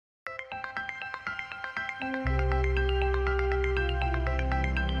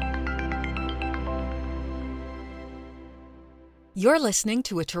You're listening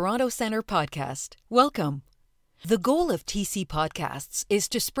to a Toronto Centre podcast. Welcome. The goal of TC Podcasts is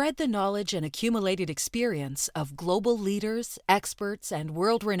to spread the knowledge and accumulated experience of global leaders, experts, and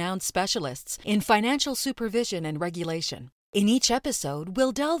world-renowned specialists in financial supervision and regulation. In each episode,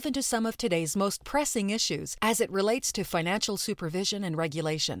 we'll delve into some of today's most pressing issues as it relates to financial supervision and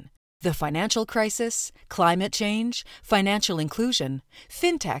regulation. The financial crisis, climate change, financial inclusion,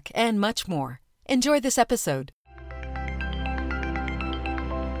 fintech, and much more. Enjoy this episode.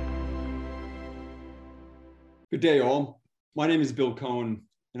 Good day, all. My name is Bill Cohen,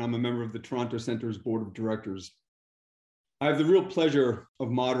 and I'm a member of the Toronto Centre's Board of Directors. I have the real pleasure of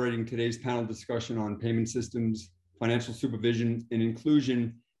moderating today's panel discussion on payment systems, financial supervision, and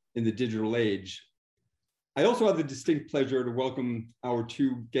inclusion in the digital age. I also have the distinct pleasure to welcome our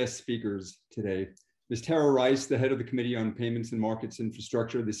two guest speakers today. Ms. Tara Rice, the head of the Committee on Payments and Markets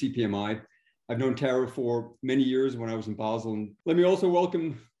Infrastructure, the CPMI. I've known Tara for many years when I was in Basel. And let me also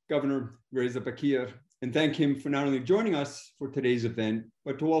welcome Governor Reza Bakir and thank him for not only joining us for today's event,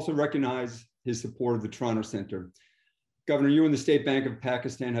 but to also recognize his support of the Toronto Centre. Governor, you and the State Bank of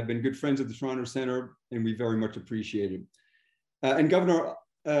Pakistan have been good friends of the Toronto Centre, and we very much appreciate it. And Governor,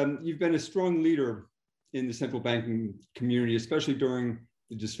 you've been a strong leader in the central banking community, especially during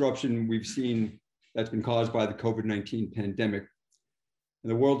the disruption we've seen that's been caused by the COVID-19 pandemic. And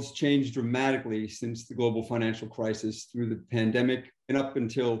the world's changed dramatically since the global financial crisis through the pandemic and up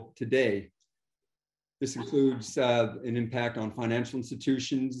until today. This includes an impact on financial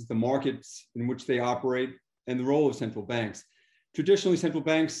institutions, the markets in which they operate, and the role of central banks. Traditionally, central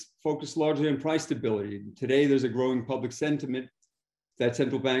banks focus largely on price stability. Today, there's a growing public sentiment that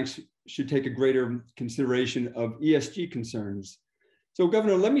central banks should take a greater consideration of ESG concerns. So,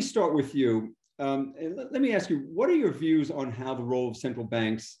 Governor, let me start with you. And let me ask you, what are your views on how the role of central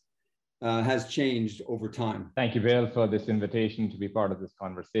banks has changed over time? Thank you, Bill, for this invitation to be part of this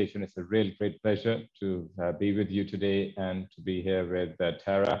conversation. It's a really great pleasure to be with you today and to be here with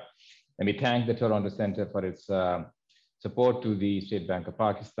Tara. Let me thank the Toronto Centre for its support to the State Bank of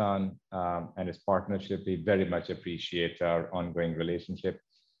Pakistan and its partnership. We very much appreciate our ongoing relationship.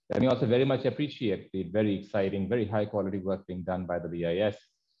 Let me also very much appreciate the very exciting, very high quality work being done by the BIS,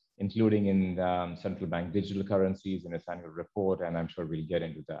 including in central bank digital currencies in its annual report, and I'm sure we'll get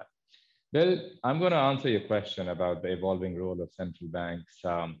into that. Bill, I'm going to answer your question about the evolving role of central banks,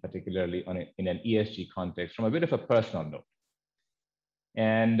 particularly in an ESG context, from a bit of a personal note.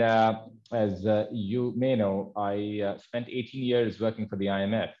 And as you may know, I spent 18 years working for the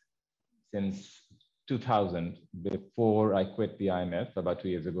IMF since 2000, before I quit the IMF about 2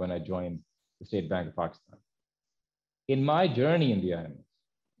 years ago, and I joined the State Bank of Pakistan. In my journey in the IMF,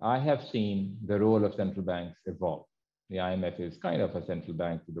 I have seen the role of central banks evolve. The IMF is kind of a central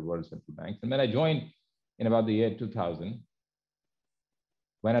bank to the world's central banks. And when I joined in about the year 2000,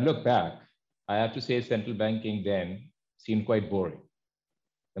 when I look back, I have to say central banking then seemed quite boring.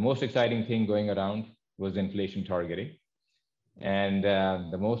 The most exciting thing going around was inflation targeting. And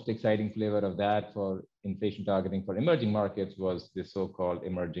the most exciting flavor of that for inflation targeting for emerging markets was the so-called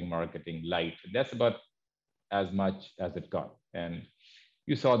emerging marketing light. That's about as much as it got. And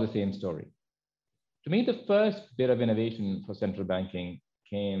you saw the same story. To me, the first bit of innovation for central banking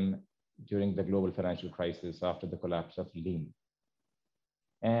came during the global financial crisis after the collapse of Lehman.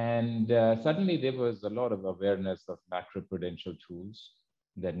 And suddenly there was a lot of awareness of macroprudential tools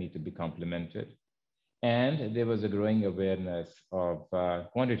that need to be complemented. And there was a growing awareness of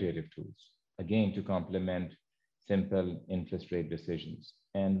quantitative tools, again, to complement simple interest rate decisions.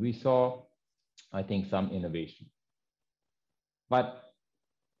 And we saw, I think, some innovation. But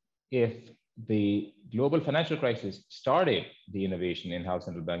if the global financial crisis started the innovation in how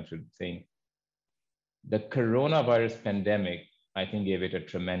central banks should think, the coronavirus pandemic, I think, gave it a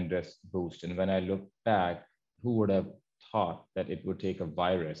tremendous boost. And when I look back, who would have thought that it would take a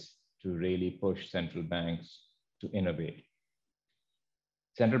virus to really push central banks to innovate?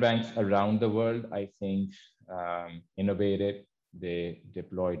 Central banks around the world, I think, innovated. They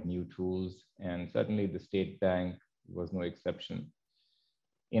deployed new tools, and certainly the State Bank was no exception.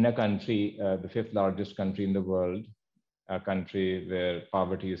 In a country, the fifth largest country in the world, a country where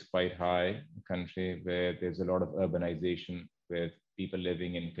poverty is quite high, a country where there's a lot of urbanization with people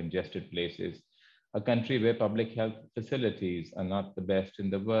living in congested places, a country where public health facilities are not the best in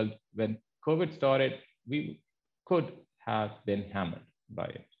the world. When COVID started, we could have been hammered by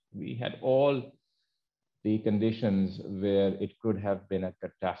it. We had all the conditions where it could have been a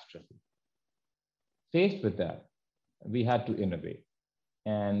catastrophe. Faced with that, we had to innovate.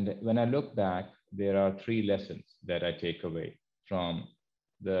 And when I look back, there are three lessons that I take away from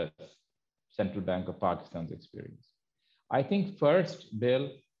the Central Bank of Pakistan's experience. I think first, Bill,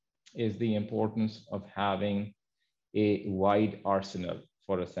 is the importance of having a wide arsenal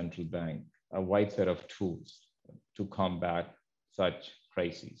for a central bank, a wide set of tools to combat such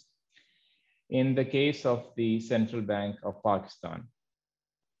crises. In the case of the Central Bank of Pakistan,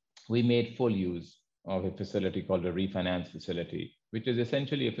 we made full use of a facility called a refinance facility, which is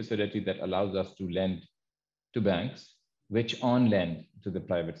essentially a facility that allows us to lend to banks, which on lend to the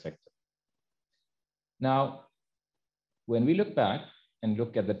private sector. Now, when we look back and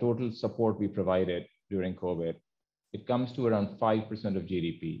look at the total support we provided during COVID, it comes to around 5% of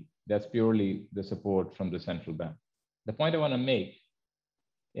GDP. That's purely the support from the central bank. The point I want to make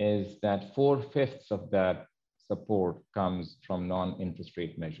is that 4/5 of that support comes from non-interest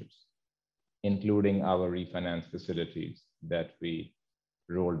rate measures, including our refinance facilities that we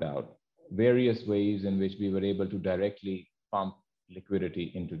rolled out, various ways in which we were able to directly pump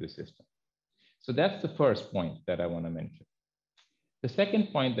liquidity into the system. So that's the first point that I want to mention. The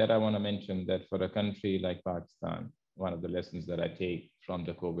second point that I want to mention, that for a country like Pakistan, one of the lessons that I take from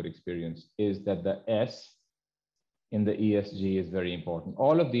the COVID experience is that the S in the ESG is very important.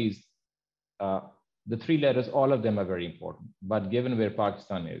 All of these, the three letters, all of them are very important. But given where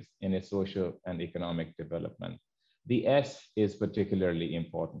Pakistan is in its social and economic development, the S is particularly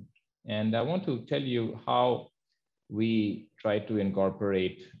important. And I want to tell you how we try to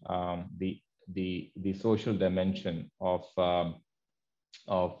incorporate the social dimension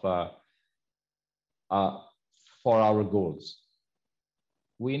for our goals.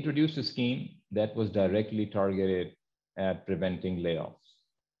 We introduced a scheme that was directly targeted at preventing layoffs.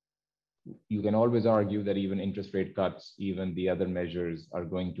 You can always argue that even interest rate cuts, even the other measures are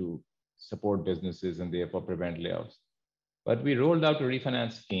going to support businesses and therefore prevent layoffs. But we rolled out a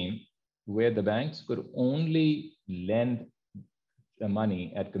refinance scheme where the banks could only lend the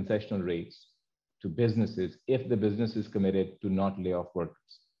money at concessional rates to businesses if the business is committed to not lay off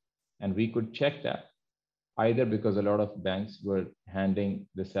workers. And we could check that either because a lot of banks were handing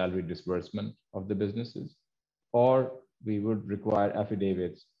the salary disbursement of the businesses, or we would require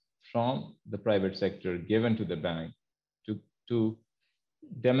affidavits from the private sector given to the bank to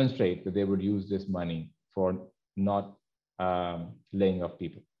demonstrate that they would use this money for not laying off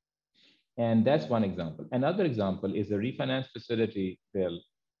people. And that's one example. Another example is a refinance facility, Bill,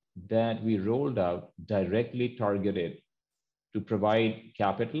 that we rolled out directly targeted to provide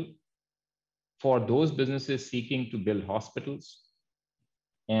capital for those businesses seeking to build hospitals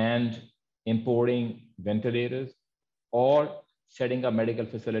and importing ventilators or setting up medical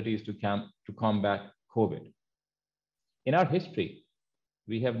facilities to combat COVID. In our history,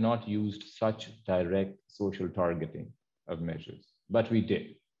 we have not used such direct social targeting of measures, but we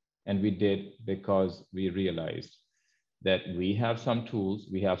did. And we did because we realized that we have some tools,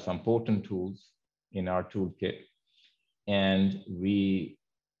 we have some potent tools in our toolkit, and we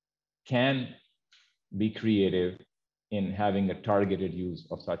can be creative in having a targeted use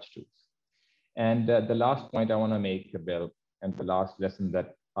of such tools. And the last point I want to make, Bill, and the last lesson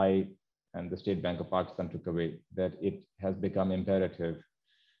that I and the State Bank of Pakistan took away, that it has become imperative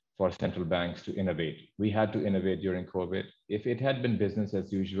for central banks to innovate. We had to innovate during COVID. If it had been business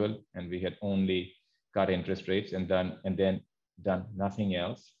as usual and we had only cut interest rates and then done nothing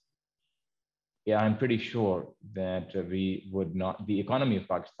else, yeah, I'm pretty sure that the economy of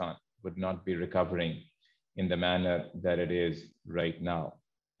Pakistan would not be recovering in the manner that it is right now.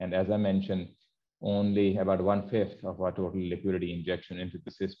 And as I mentioned, only about 1/5 of our total liquidity injection into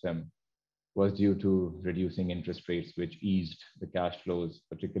the system was due to reducing interest rates, which eased the cash flows,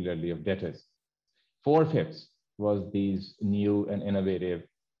 particularly of debtors. 4/5 was these new and innovative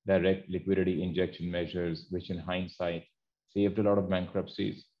direct liquidity injection measures, which in hindsight saved a lot of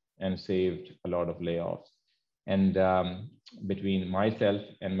bankruptcies and saved a lot of layoffs. And between myself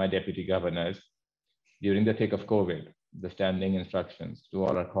and my deputy governors, during the thick of COVID, the standing instructions to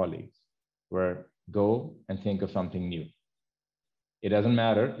all our colleagues were go and think of something new. It doesn't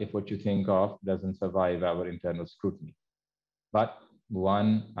matter if what you think of doesn't survive our internal scrutiny, but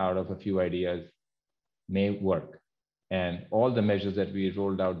one out of a few ideas may work. And all the measures that we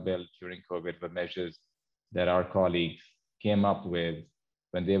rolled out, Bill, during COVID were measures that our colleagues came up with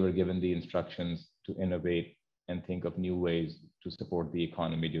when they were given the instructions to innovate and think of new ways to support the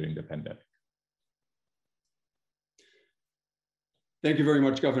economy during the pandemic. Thank you very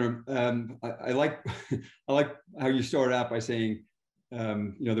much, Governor. I like how you started out by saying,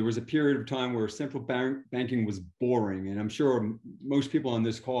 there was a period of time where central banking was boring, and I'm sure most people on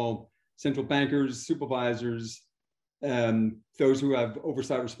this call, central bankers, supervisors, those who have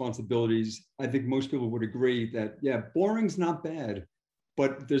oversight responsibilities, I think most people would agree that, yeah, boring's not bad,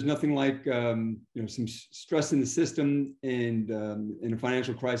 but there's nothing like some stress in the system and in a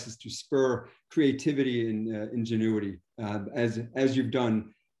financial crisis to spur creativity and ingenuity, as you've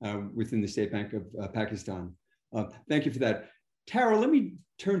done within the State Bank of Pakistan. Thank you for that. Tara, let me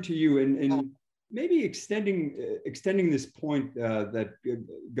turn to you and maybe extending this point that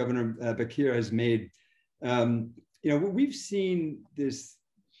Governor Bakir has made. We've seen this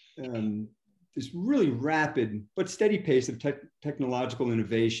really rapid but steady pace of technological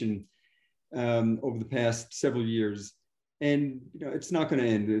innovation over the past several years, and it's not going to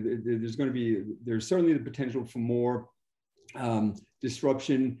end. There's certainly the potential for more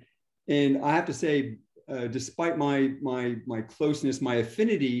disruption, and I have to say, despite my closeness, my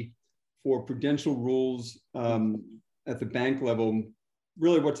affinity for prudential rules at the bank level,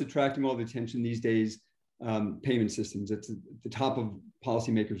 really what's attracting all the attention these days, payment systems. It's at the top of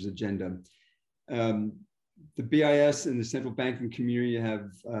policymakers' agenda. The BIS and the central banking community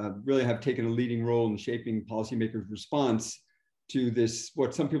have taken a leading role in shaping policymakers' response to this,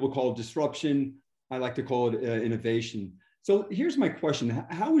 what some people call disruption. I like to call it innovation. So here's my question.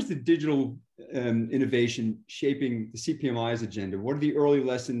 How is the digital innovation shaping the CPMI's agenda? What are the early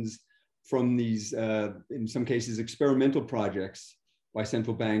lessons from these, in some cases, experimental projects by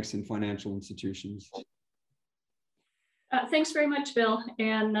central banks and financial institutions? Thanks very much, Bill.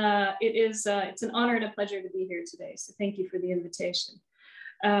 And it's an honor and a pleasure to be here today. So thank you for the invitation.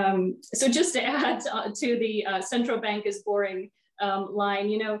 So just to add to the central bank is boring line,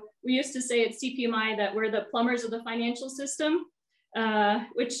 we used to say at CPMI that we're the plumbers of the financial system,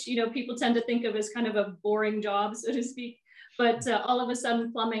 which, people tend to think of as kind of a boring job, so to speak. But all of a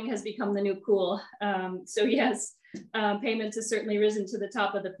sudden, plumbing has become the new cool. So yes, payments has certainly risen to the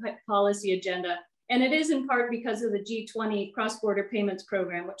top of the policy agenda. And it is in part because of the G20 cross-border payments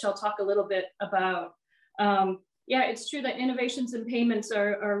program, which I'll talk a little bit about. Yeah, it's true that innovations in payments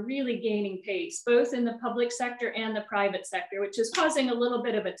are really gaining pace, both in the public sector and the private sector, which is causing a little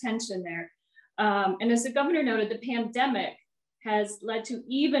bit of a tension there. And as the governor noted, the pandemic has led to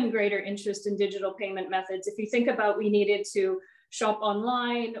even greater interest in digital payment methods. If you think about, we needed to shop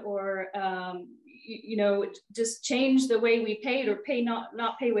online or just change the way we paid or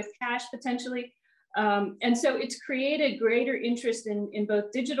not pay with cash potentially. And so it's created greater interest in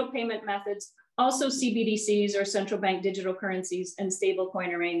both digital payment methods, also CBDCs or central bank digital currencies and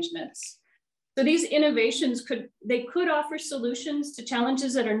stablecoin arrangements. So these innovations could offer solutions to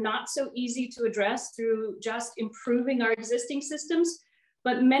challenges that are not so easy to address through just improving our existing systems.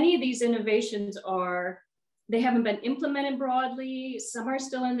 But many of these innovations they haven't been implemented broadly. Some are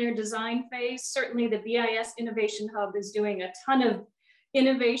still in their design phase. Certainly the BIS Innovation Hub is doing a ton of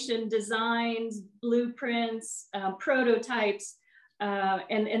innovation designs, blueprints, prototypes.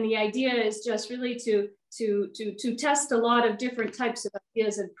 And the idea is just really to test a lot of different types of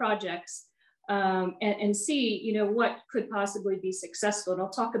ideas and projects and see, what could possibly be successful. And I'll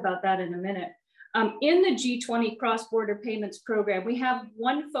talk about that in a minute. In the G20 cross-border payments program, we have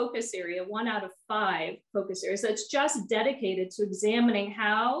one focus area, 1 out of 5 focus areas that's just dedicated to examining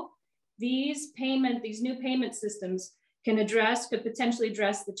how these new payment systems could potentially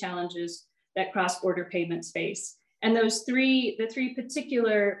address the challenges that cross-border payments face. And the three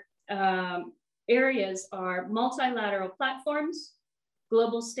particular areas are multilateral platforms,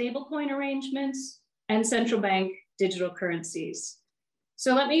 global stablecoin arrangements, and central bank digital currencies.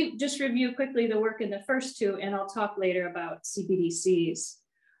 So let me just review quickly the work in the first two, and I'll talk later about CBDCs.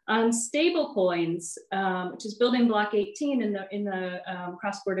 On stablecoins, which is building block 18 in the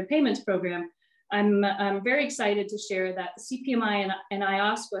cross-border payments program, I'm very excited to share that the CPMI and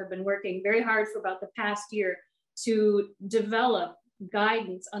IOSCO have been working very hard for about the past year to develop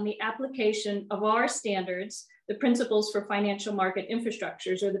guidance on the application of our standards, the Principles for Financial Market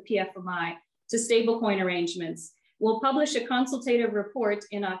Infrastructures, or the PFMI, to stablecoin arrangements. We'll publish a consultative report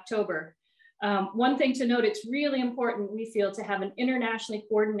in October. One thing to note, it's really important, we feel, to have an internationally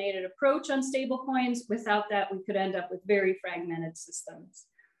coordinated approach on stablecoins. Without that, we could end up with very fragmented systems.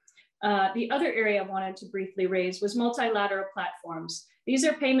 The other area I wanted to briefly raise was multilateral platforms. These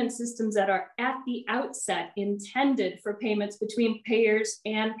are payment systems that are at the outset intended for payments between payers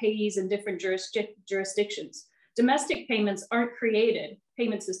and payees in different jurisdictions. Domestic payment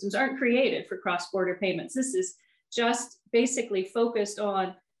systems aren't created for cross-border payments. This is just basically focused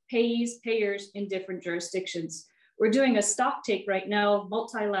on payers in different jurisdictions. We're doing a stock take right now of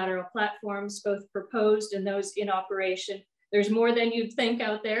multilateral platforms, both proposed and those in operation. There's more than you'd think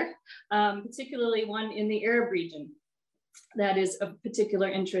out there, particularly one in the Arab region that is of particular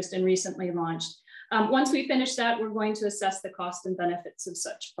interest and recently launched. Once we finish that, we're going to assess the cost and benefits of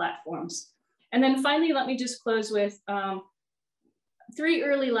such platforms. And then finally, let me just close with 3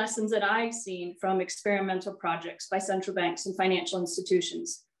 early lessons that I've seen from experimental projects by central banks and financial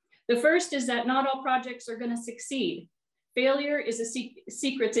institutions. The first is that not all projects are going to succeed. Failure is a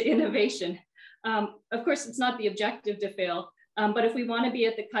secret to innovation. Of course, it's not the objective to fail, but if we want to be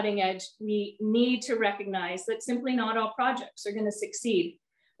at the cutting edge, we need to recognize that simply not all projects are going to succeed.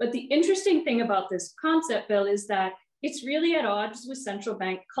 But the interesting thing about this concept, Bill, is that it's really at odds with central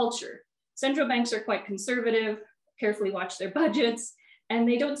bank culture. Central banks are quite conservative, carefully watch their budgets, and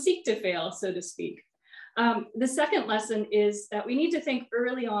they don't seek to fail, so to speak. The second lesson is that we need to think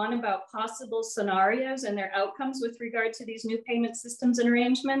early on about possible scenarios and their outcomes with regard to these new payment systems and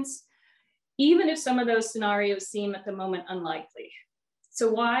arrangements, even if some of those scenarios seem at the moment unlikely.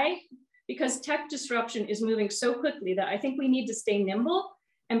 So why? Because tech disruption is moving so quickly that I think we need to stay nimble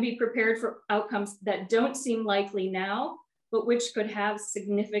and be prepared for outcomes that don't seem likely now, but which could have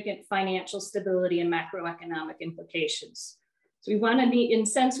significant financial stability and macroeconomic implications. So we want to be, in a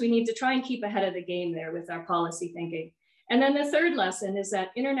sense, we need to try and keep ahead of the game there with our policy thinking. And then the third lesson is that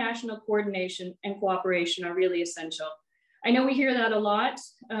international coordination and cooperation are really essential. I know we hear that a lot,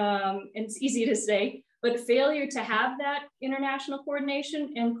 and it's easy to say, but failure to have that international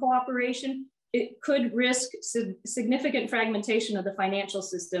coordination and cooperation, it could risk significant fragmentation of the financial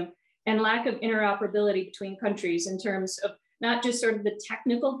system and lack of interoperability between countries in terms of not just sort of the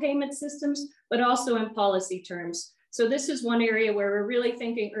technical payment systems, but also in policy terms. So this is one area where we're really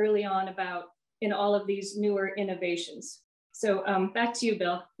thinking early on about in all of these newer innovations. So back to you,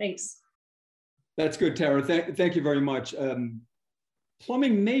 Bill. Thanks. That's good, Tara. Thank you very much.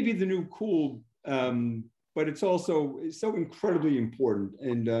 Plumbing may be the new cool, but it's also so incredibly important.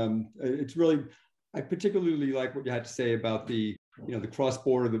 And it's really, I particularly like what you had to say about the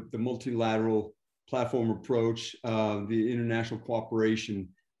cross-border, the multilateral platform approach, the international cooperation,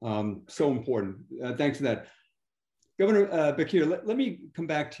 so important. Thanks for that. Governor Bakir, let me come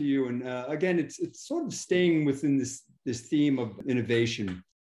back to you. And again, it's sort of staying within this theme of innovation.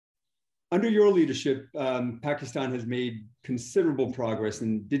 Under your leadership, Pakistan has made considerable progress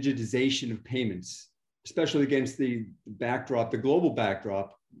in digitization of payments, especially against the global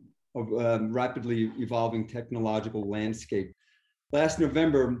backdrop of rapidly evolving technological landscape. Last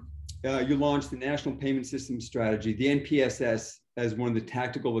November, you launched the National Payment System Strategy, the NPSS, as one of the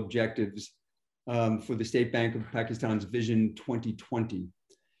tactical objectives for the State Bank of Pakistan's Vision 2020.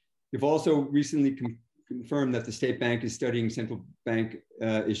 You've also recently confirmed that the State Bank is studying central bank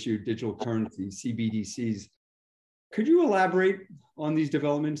issued digital currencies, CBDCs. Could you elaborate on these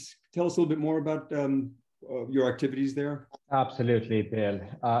developments? Tell us a little bit more about your activities there. Absolutely, Bill.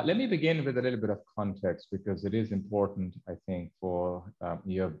 Let me begin with a little bit of context because it is important, I think, for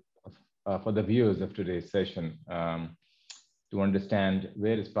the viewers of today's session to understand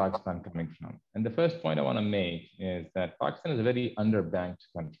where is Pakistan coming from. And the first point I want to make is that Pakistan is a very underbanked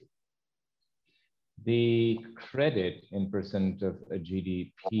country. The credit in percent of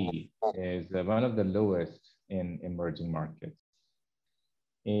GDP is one of the lowest in emerging markets.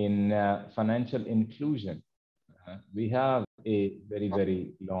 In financial inclusion, we have a very,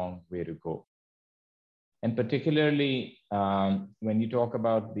 very long way to go. And particularly when you talk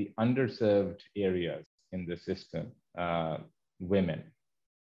about the underserved areas in the system, women,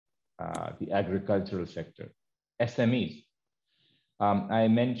 the agricultural sector, SMEs. I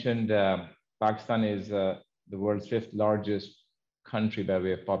mentioned Pakistan is the world's 5th largest country by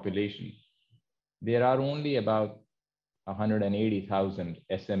way of population. There are only about 180,000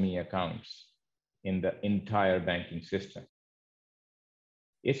 SME accounts in the entire banking system.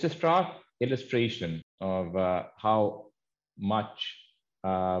 It's a stark illustration of how much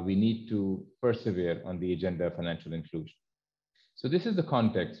we need to persevere on the agenda of financial inclusion. So this is the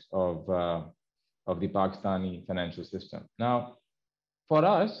context of the Pakistani financial system. Now, for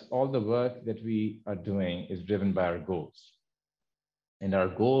us, all the work that we are doing is driven by our goals. And our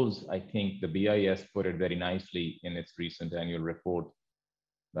goals, I think the BIS put it very nicely in its recent annual report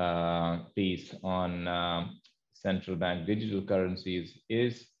piece on central bank digital currencies,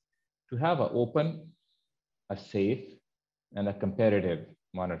 is to have an open, a safe, and a competitive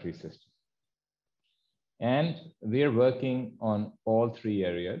monetary system. And we're working on all 3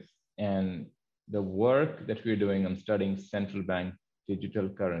 areas. And the work that we're doing on studying central bank digital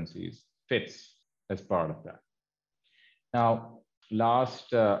currencies fits as part of that. Now,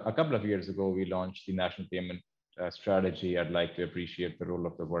 a couple of years ago, we launched the National Payment Strategy. I'd like to appreciate the role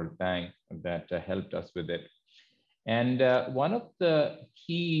of the World Bank that helped us with it. And one of the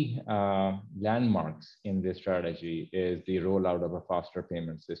key landmarks in this strategy is the rollout of a faster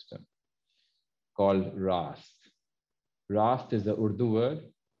payment system called Rast. Rast is the Urdu word.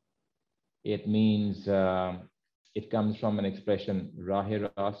 It means, it comes from an expression, Rahe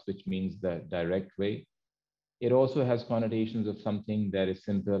Rast, which means the direct way. It also has connotations of something that is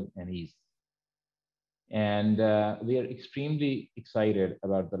simple and easy. And we are extremely excited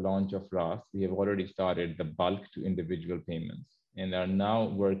about the launch of Rast. We have already started the bulk to individual payments and are now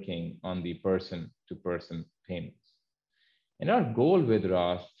working on the person-to-person payments. And our goal with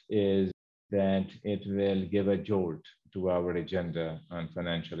Rast is that it will give a jolt to our agenda on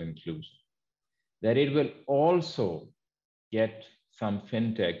financial inclusion, that it will also get some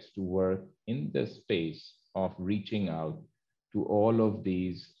fintechs to work in the space of reaching out to all of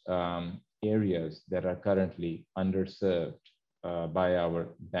these areas that are currently underserved by our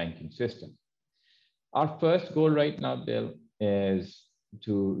banking system. Our first goal right now, Bill, is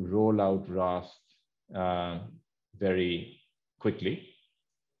to roll out Rast very quickly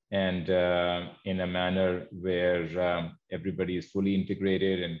and in a manner where everybody is fully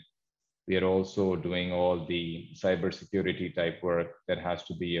integrated, and we are also doing all the cybersecurity type work that has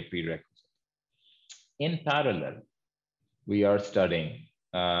to be a prerequisite. In parallel, we are studying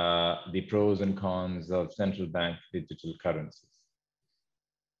the pros and cons of central bank digital currencies.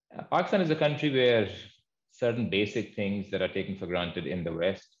 Pakistan is a country where certain basic things that are taken for granted in the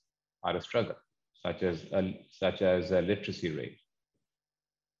West are a struggle, such as a literacy rate,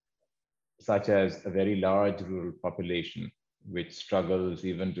 such as a very large rural population, which struggles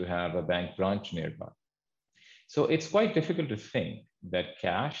even to have a bank branch nearby. So it's quite difficult to think that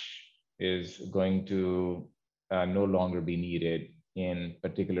cash is going to no longer be needed in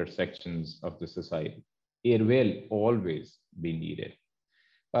particular sections of the society. It will always be needed.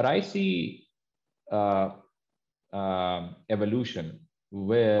 But I see evolution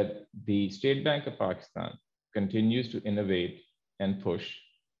where the State Bank of Pakistan continues to innovate and push.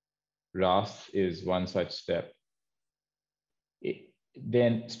 Rast is one such step.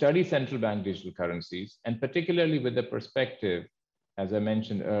 Then study central bank digital currencies, and particularly with the perspective, as I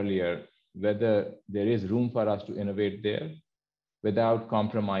mentioned earlier, whether there is room for us to innovate there without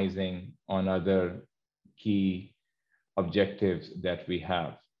compromising on other key objectives that we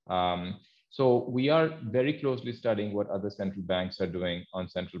have. So we are very closely studying what other central banks are doing on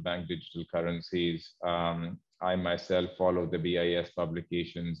central bank digital currencies. I myself follow the BIS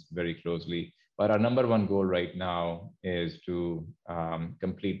publications very closely, but our number one goal right now is to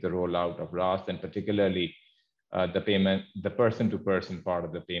complete the rollout of Rast, and particularly the person-to-person part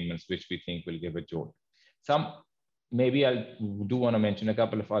of the payments, which we think will give a jolt. Maybe I do want to mention a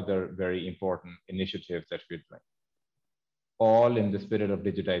couple of other very important initiatives that we're doing, all in the spirit of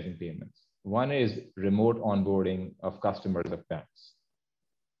digitizing payments. One is remote onboarding of customers of banks.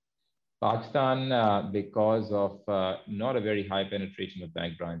 Pakistan, because of not a very high penetration of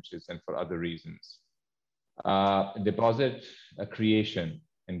bank branches and for other reasons, deposit creation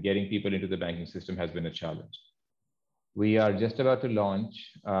and getting people into the banking system has been a challenge. We are just about to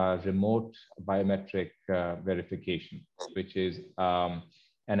launch remote biometric verification, which is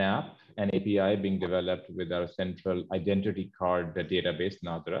an app, an API being developed with our central identity card database,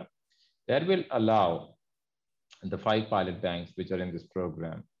 NADRA, that will allow the 5 pilot banks which are in this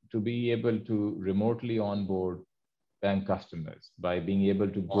program to be able to remotely onboard bank customers by being able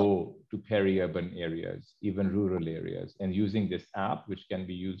to go to peri-urban areas, even rural areas, and using this app, which can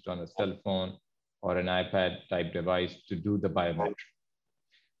be used on a cell phone or an iPad type device to do the biometric.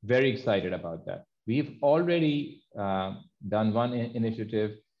 Very excited about that. We've already done one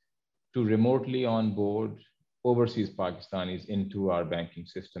initiative to remotely onboard overseas Pakistanis into our banking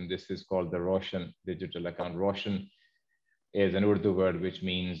system. This is called the Roshan digital account. Roshan is an Urdu word which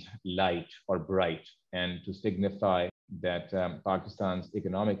means light or bright, and to signify that Pakistan's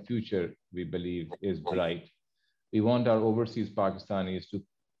economic future, we believe, is bright. We want our overseas Pakistanis to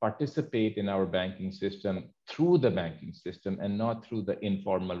participate in our banking system through the banking system and not through the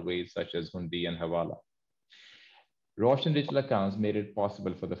informal ways such as Hundi and Hawala. Roshan digital accounts made it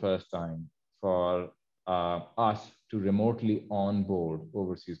possible for the first time for us to remotely onboard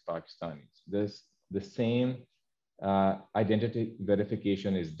overseas Pakistanis. The same identity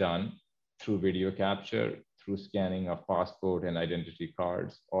verification is done through video capture, through scanning of passport and identity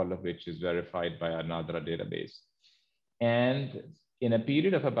cards, all of which is verified by our NADRA database. And in a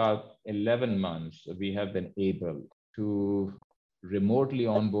period of about 11 months, we have been able to remotely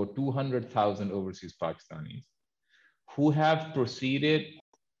onboard 200,000 overseas Pakistanis who have proceeded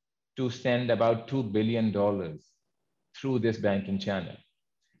to send about $2 billion through this banking channel.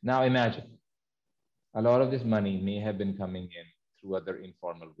 Now imagine, a lot of this money may have been coming in through other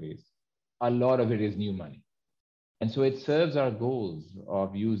informal ways. A lot of it is new money. And so it serves our goals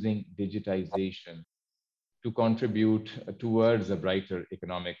of using digitization to contribute towards a brighter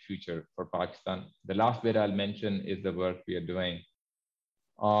economic future for Pakistan. The last bit I'll mention is the work we are doing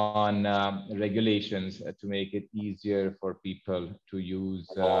on regulations to make it easier for people to use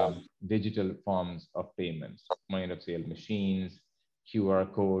digital forms of payments, point of sale machines,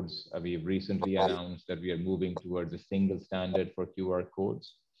 QR codes. We've recently announced that we are moving towards a single standard for QR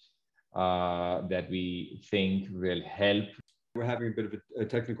codes that we think will help. We're having a bit of a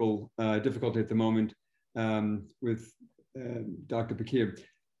technical difficulty at the moment with Dr. Pakir.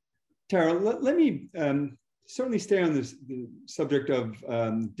 Tara, let me certainly stay on the subject of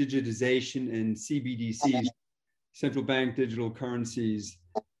digitization and CBDCs, central bank digital currencies.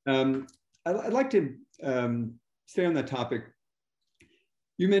 I'd like to stay on that topic.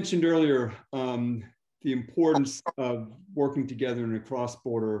 You mentioned earlier the importance of working together on a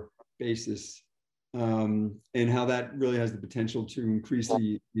cross-border basis and how that really has the potential to increase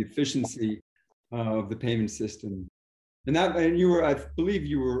the efficiency of the payment system. And you were, I believe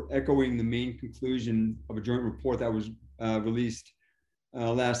you were echoing the main conclusion of a joint report that was released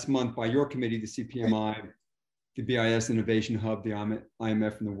last month by your committee, the CPMI, the BIS Innovation Hub, the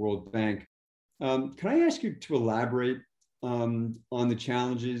IMF, and the World Bank. Can I ask you to elaborate on the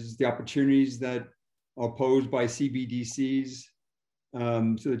challenges, the opportunities that are posed by CBDCs,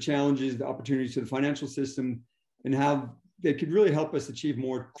 so the challenges, the opportunities to the financial system, and how they could really help us achieve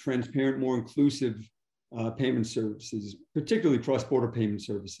more transparent, more inclusive payment services, particularly cross-border payment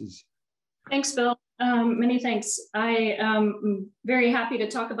services? Thanks, Bill. Many thanks. I am very happy to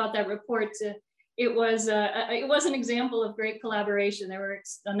talk about that report. It was an example of great collaboration. There were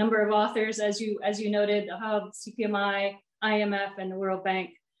a number of authors, as you noted, the Hub, CPMI, IMF, and the World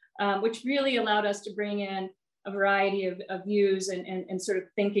Bank, which really allowed us to bring in a variety of views and sort of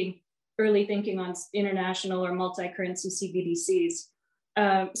early thinking on international or multi-currency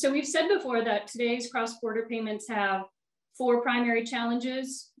CBDCs. So we've said before that today's cross-border payments have 4 primary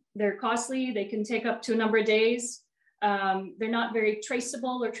challenges. They're costly, they can take up to a number of days. They're not very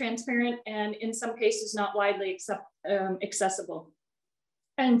traceable or transparent, and in some cases not widely accessible.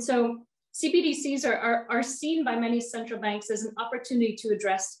 And so CBDCs are seen by many central banks as an opportunity to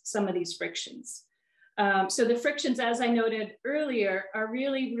address some of these frictions. So the frictions, as I noted earlier, are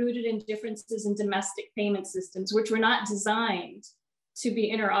really rooted in differences in domestic payment systems, which were not designed to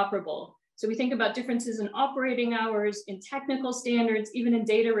be interoperable. So we think about differences in operating hours, in technical standards, even in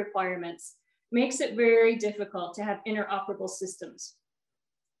data requirements, makes it very difficult to have interoperable systems.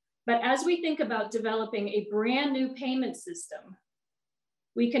 But as we think about developing a brand new payment system,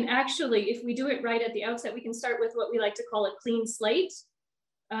 we can actually, if we do it right at the outset, we can start with what we like to call a clean slate.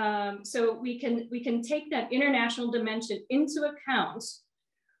 So we can take that international dimension into account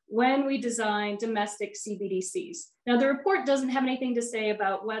when we design domestic CBDCs. Now, the report doesn't have anything to say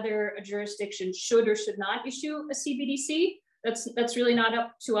about whether a jurisdiction should or should not issue a CBDC. That's really not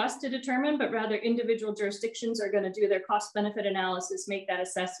up to us to determine, but rather individual jurisdictions are going to do their cost-benefit analysis, make that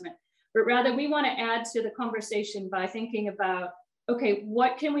assessment. But rather, we want to add to the conversation by thinking about, okay,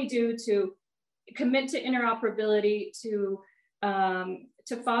 what can we do to commit to interoperability, to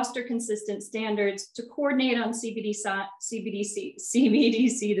foster consistent standards, to coordinate on CBDC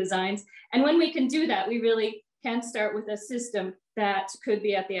designs. And when we can do that, we really can start with a system that could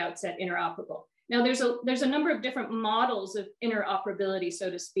be at the outset interoperable. Now, there's a number of different models of interoperability, so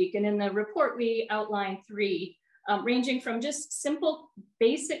to speak. And in the report, we outline 3, ranging from just simple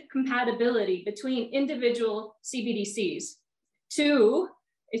basic compatibility between individual CBDCs to,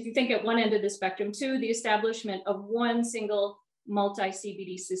 if you think at one end of the spectrum, to the establishment of one single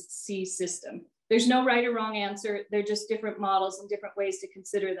multi-CBDC system. There's no right or wrong answer. They're just different models and different ways to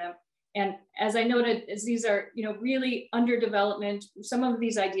consider them. And as I noted, as these are really under development, some of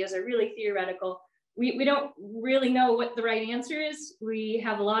these ideas are really theoretical. We don't really know what the right answer is. We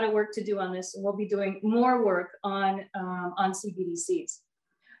have a lot of work to do on this, and we'll be doing more work on CBDCs.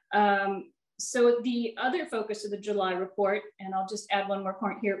 So the other focus of the July report, and I'll just add one more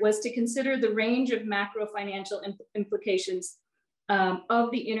point here, was to consider the range of macro financial implications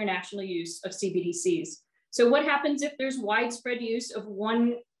of the international use of CBDCs. So what happens if there's widespread use of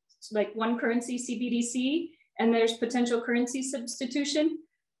one currency CBDC and there's potential currency substitution?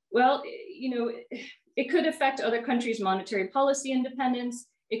 Well, it could affect other countries' monetary policy independence.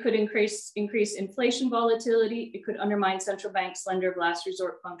 It could increase inflation volatility. It could undermine central banks' lender of last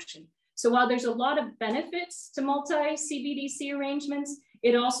resort function. So while there's a lot of benefits to multi-CBDC arrangements,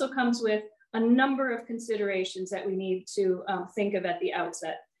 it also comes with a number of considerations that we need to think of at the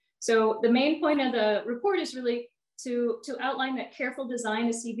outset. So the main point of the report is really to outline that careful design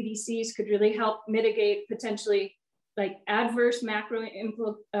of CBDCs could really help mitigate potentially like adverse macro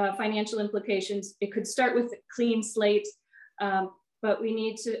financial implications. It could start with a clean slate, but we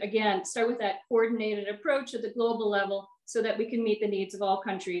need to, again, start with that coordinated approach at the global level so that we can meet the needs of all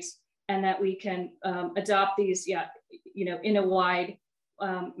countries and that we can adopt these, in a wide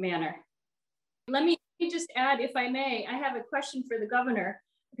manner. Let me just add, if I may, I have a question for the governor,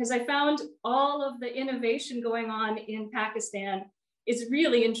 because I found all of the innovation going on in Pakistan is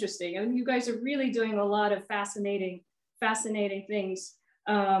really interesting. I mean, you guys are really doing a lot of fascinating things.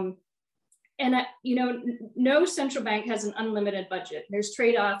 No central bank has an unlimited budget. There's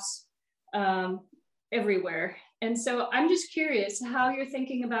trade-offs everywhere. And so I'm just curious how you're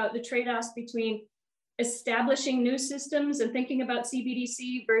thinking about the trade-offs between establishing new systems and thinking about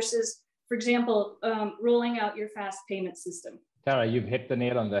CBDC versus, for example, rolling out your fast payment system. Tara, you've hit the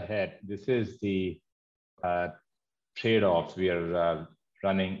nail on the head. This is the trade-offs we are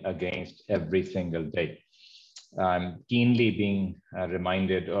running against every single day. I'm keenly being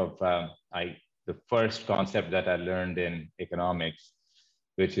reminded of the first concept that I learned in economics,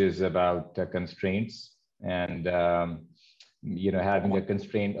 which is about constraints and having a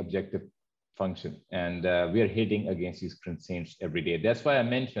constrained objective function. And we are hitting against these constraints every day. That's why I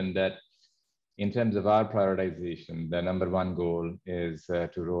mentioned that in terms of our prioritization, the number one goal is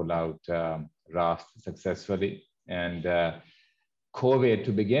to roll out RAFT successfully. And COVID,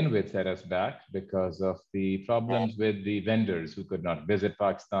 to begin with, set us back because of the problems with the vendors who could not visit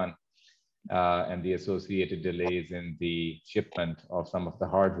Pakistan and the associated delays in the shipment of some of the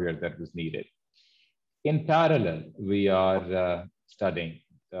hardware that was needed. In parallel, we are studying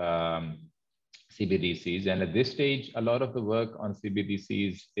CBDCs. And at this stage, a lot of the work on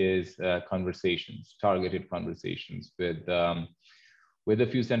CBDCs is conversations, targeted conversations with a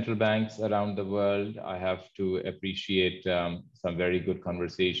few central banks around the world. I have to appreciate some very good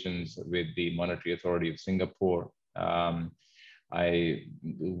conversations with the Monetary Authority of Singapore. I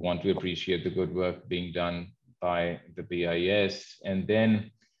want to appreciate the good work being done by the BIS, and then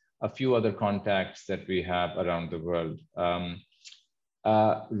a few other contacts that we have around the world.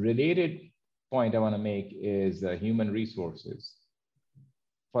 Related point I want to make is human resources.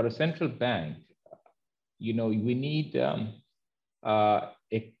 For a central bank, we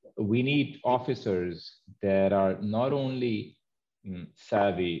need officers that are not only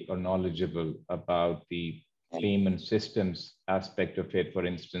savvy or knowledgeable about the payment systems aspect of it, for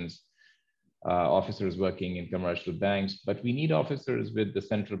instance, officers working in commercial banks, but we need officers with the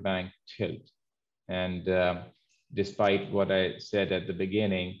central bank tilt. And despite what I said at the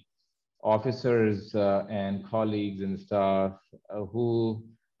beginning, officers and colleagues and staff who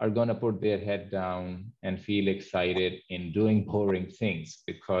are going to put their head down and feel excited in doing boring things,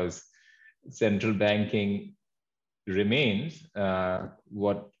 because central banking remains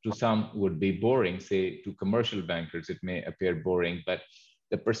what to some would be boring. Say to commercial bankers, it may appear boring, but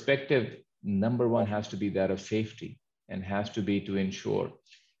the perspective, number one, has to be that of safety and has to be to ensure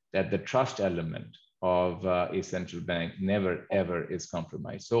that the trust element of a central bank never, ever is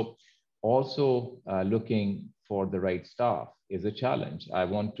compromised. So also looking for the right staff is a challenge. I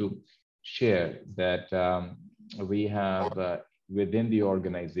want to share that we have within the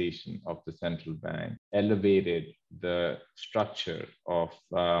organization of the central bank elevated the structure of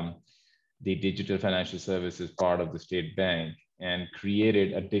the digital financial services part of the state bank and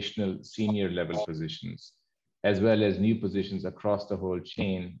created additional senior level positions, as well as new positions across the whole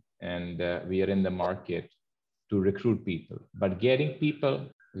chain. And we are in the market to recruit people, but getting people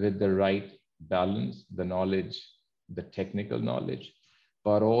with the right balance, the knowledge, the technical knowledge,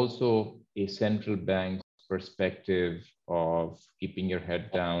 but also a central bank's perspective of keeping your head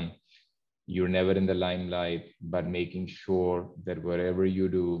down. You're never in the limelight, but making sure that wherever you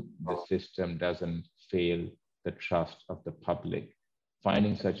do, the system doesn't fail the trust of the public.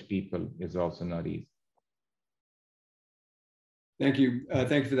 Finding such people is also not easy. Thank you.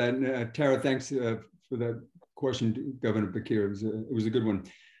 Thanks for that. Tara, thanks for that question, Governor Bakir. It was a good one.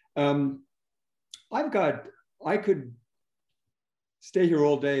 I could stay here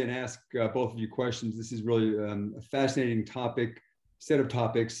all day and ask both of you questions. This is really a fascinating set of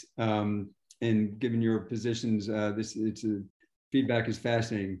topics. And given your positions, feedback is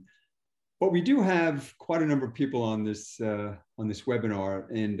fascinating. But we do have quite a number of people on this webinar,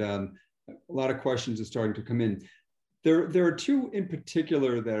 and a lot of questions are starting to come in. There are two in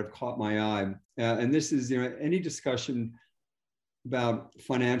particular that have caught my eye, and this is any discussion about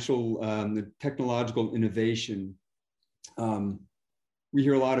financial, technological innovation. We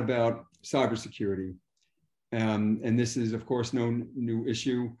hear a lot about cybersecurity, and this is, of course, no new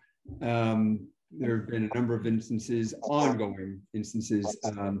issue. There have been a number of instances, ongoing instances,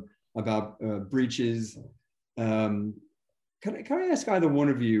 about breaches Can I ask either one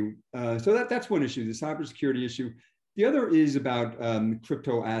of you? So that's one issue, the cybersecurity issue. The other is about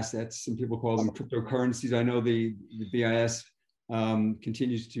crypto assets. Some people call them cryptocurrencies. I know the BIS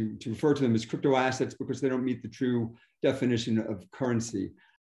continues to refer to them as crypto assets because they don't meet the true definition of currency.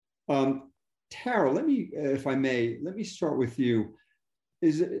 Tara, let me, if I may, let me start with you.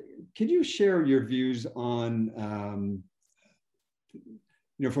 Can you share your views on,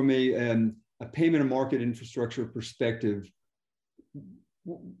 from a payment and market infrastructure perspective?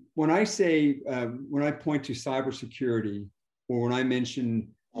 When I say, when I point to cybersecurity, or when I mention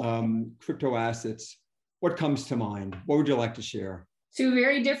crypto assets, what comes to mind? What would you like to share? Two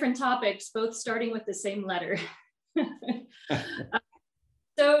very different topics, both starting with the same letter.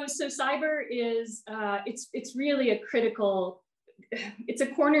 So cyber is, it's really a critical, it's a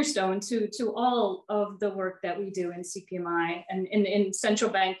cornerstone to all of the work that we do in CPMI and in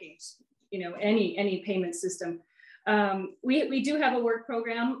central banking, any payment system. We do have a work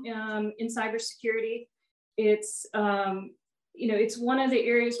program in cybersecurity. It's, it's one of the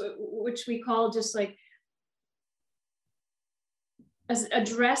areas which we call just like as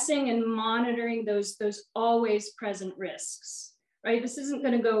addressing and monitoring those always present risks. Right, this isn't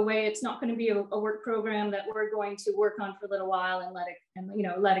going to go away. It's not going to be a work program that we're going to work on for a little while and let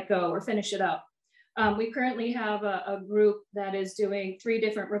it go or finish it up. We currently have a group that is doing 3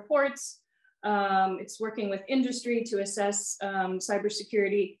 different reports. It's working with industry to assess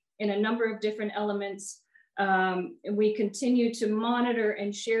cybersecurity in a number of different elements. We continue to monitor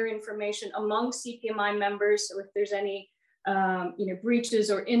and share information among CPMI members. So if there's any breaches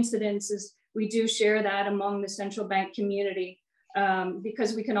or incidences, we do share that among the central bank community.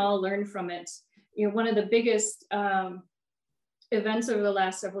 Because we can all learn from it. One of the biggest events over the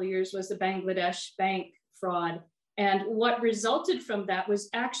last several years was the Bangladesh bank fraud. And what resulted from that was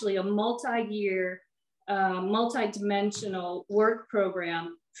actually a multi-year, multi-dimensional work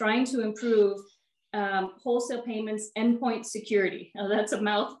program trying to improve wholesale payments endpoint security. Now that's a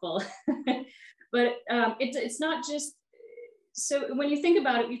mouthful, but it's not just, so when you think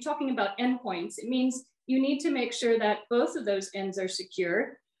about it, you're talking about endpoints. It means you need to make sure that both of those ends are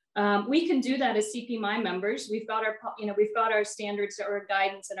secure. We can do that as CPMI members. We've got our standards or our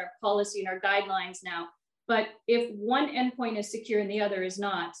guidance and our policy and our guidelines now. But if one endpoint is secure and the other is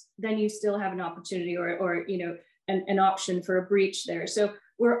not, then you still have an opportunity or an option for a breach there. So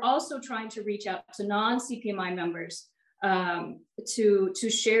we're also trying to reach out to non-CPMI members to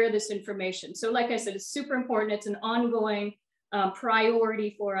share this information. So like I said, it's super important. It's an ongoing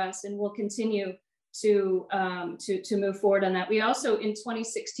priority for us, and we'll continue to move forward on that. We also in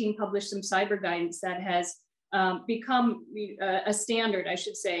 2016 published some cyber guidance that has become a standard, I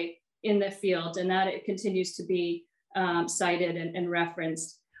should say, in the field, and that it continues to be cited and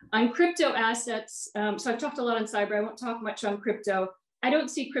referenced. On crypto assets, so I've talked a lot on cyber, I won't talk much on crypto. I don't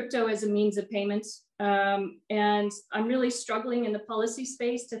see crypto as a means of payments, and I'm really struggling in the policy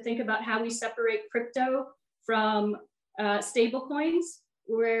space to think about how we separate crypto from stable coins,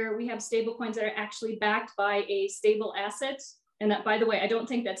 where we have stable coins that are actually backed by a stable asset. And that, by the way, I don't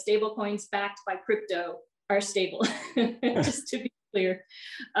think that stable coins backed by crypto are stable, just to be clear.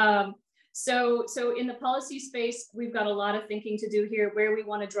 So in the policy space, we've got a lot of thinking to do here, where we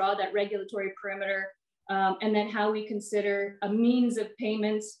want to draw that regulatory perimeter, and then how we consider a means of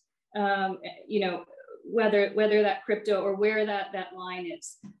payments, whether that crypto or where that line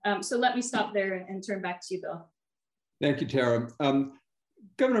is. So let me stop there and turn back to you, Bill. Thank you, Tara.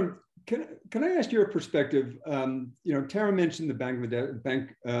 Governor, can I ask your perspective? Tara mentioned the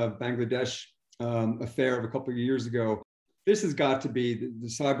Bangladesh affair of a couple of years ago. This has got to be the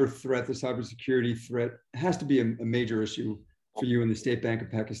cyber threat, the cybersecurity threat has to be a major issue for you in the State Bank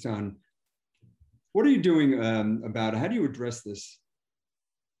of Pakistan. What are you doing about it? How do you address this?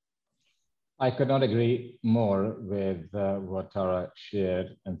 I could not agree more with what Tara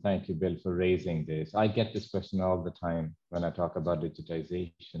shared, and thank you, Bill, for raising this. I get this question all the time when I talk about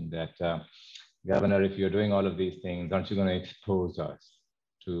digitization, that Governor, if you're doing all of these things, aren't you going to expose us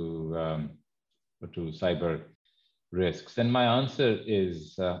to cyber risks? And my answer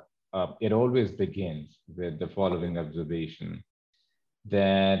is, it always begins with the following observation,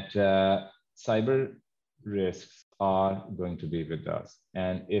 that cyber risks are going to be with us.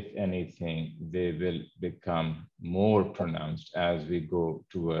 And if anything, they will become more pronounced as we go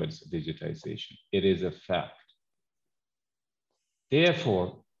towards digitization. It is a fact.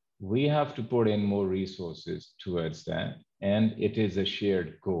 Therefore, we have to put in more resources towards that. And it is a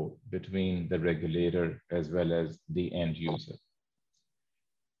shared goal between the regulator as well as the end user.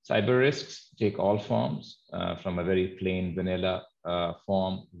 Cyber risks take all forms, from a very plain vanilla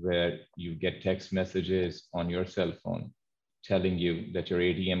form where you get text messages on your cell phone telling you that your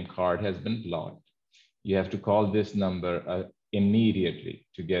ATM card has been blocked. You have to call this number immediately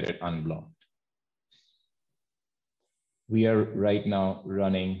to get it unblocked. We are right now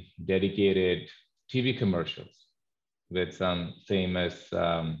running dedicated TV commercials with some famous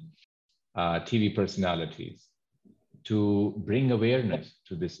TV personalities to bring awareness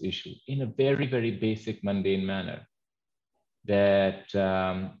to this issue in a very, very basic, mundane manner. That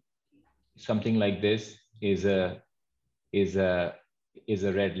something like this is a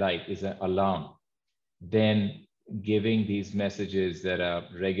red light, is an alarm. Then giving these messages that a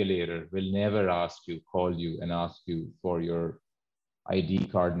regulator will never call you and ask you for your ID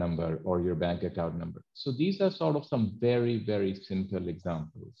card number or your bank account number. So these are sort of some very, very simple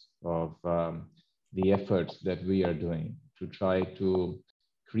examples of the efforts that we are doing to try to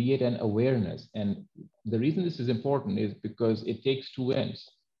create an awareness. And the reason this is important is because it takes two ends.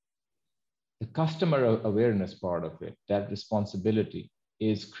 The customer awareness part of it, that responsibility,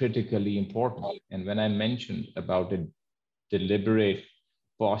 is critically important. And when I mentioned about a deliberate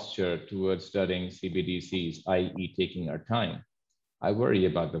posture towards studying CBDCs, i.e. taking our time, I worry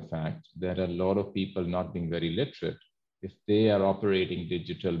about the fact that a lot of people not being very literate, if they are operating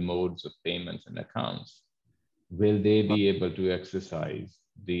digital modes of payments and accounts, will they be able to exercise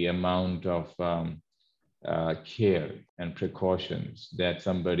the amount of care and precautions that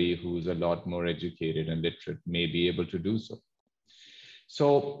somebody who's a lot more educated and literate may be able to do so?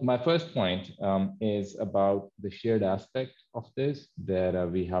 So my first point is about the shared aspect of this,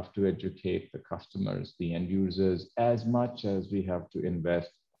 that we have to educate the customers, the end users, as much as we have to invest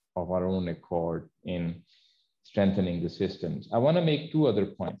of our own accord in strengthening the systems. I want to make two other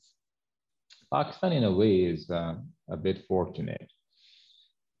points. Pakistan, in a way, is a bit fortunate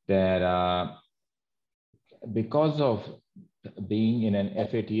that because of being in an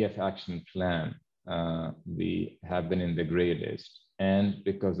FATF action plan, we have been in the gray list. And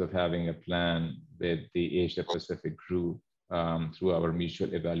because of having a plan with the Asia Pacific group through our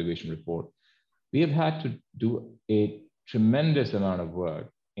mutual evaluation report, we have had to do a tremendous amount of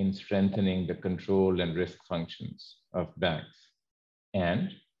work in strengthening the control and risk functions of banks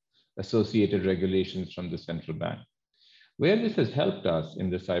and associated regulations from the central bank. Where this has helped us in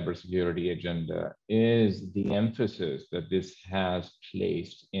the cybersecurity agenda is the emphasis that this has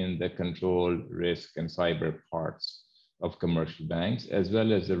placed in the control, risk, and cyber parts of commercial banks, as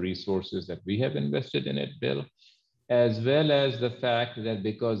well as the resources that we have invested in it, Bill, as well as the fact that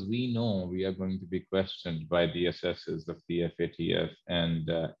because we know we are going to be questioned by the assessors of the FATF and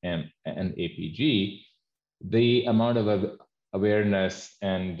APG, the amount of awareness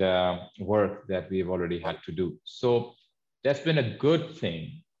and work that we've already had to do. So that's been a good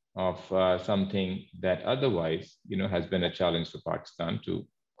thing of something that otherwise, has been a challenge for Pakistan to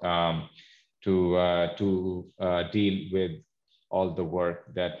deal with all the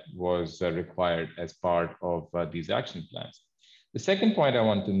work that was required as part of these action plans. The second point I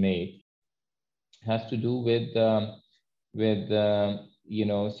want to make has to do with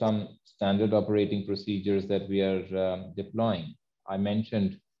some standard operating procedures that we are deploying. I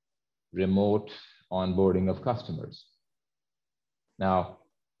mentioned remote onboarding of customers. Now,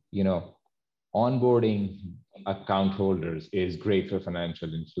 onboarding account holders is great for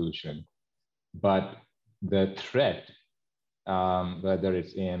financial inclusion, but the threat, whether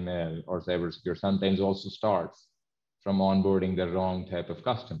it's AML or cybersecurity, sometimes also starts from onboarding the wrong type of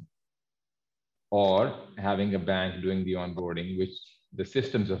customer or having a bank doing the onboarding, which the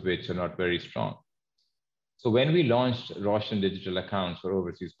systems of which are not very strong. So when we launched Roshan digital accounts for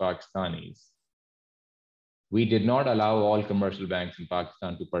overseas Pakistanis, we did not allow all commercial banks in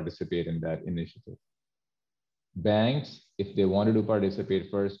Pakistan to participate in that initiative. Banks, if they wanted to participate,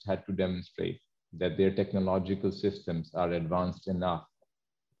 first had to demonstrate that their technological systems are advanced enough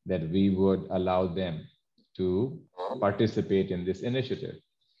that we would allow them to participate in this initiative.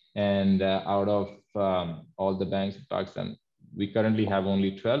 And out of all the banks in Pakistan, we currently have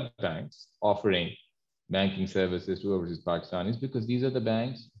only 12 banks offering banking services to overseas Pakistanis, because these are the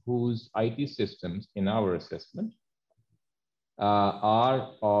banks whose IT systems, in our assessment,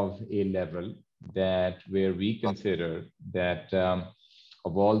 are of a level that where we consider that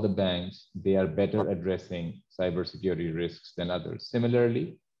of all the banks, they are better addressing cybersecurity risks than others.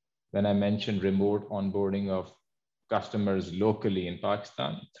 Similarly, when I mentioned remote onboarding of customers locally in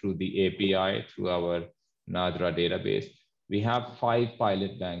Pakistan through the API, through our NADRA database, we have 5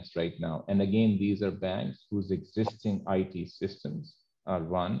 pilot banks right now. And again, these are banks whose existing IT systems are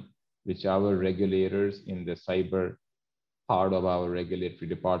one, which our regulators in the cyber part of our regulatory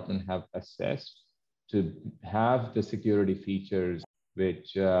department have assessed to have the security features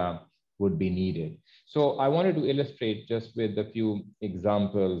which would be needed. So I wanted to illustrate just with a few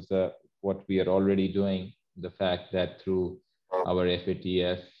examples what we are already doing, the fact that through our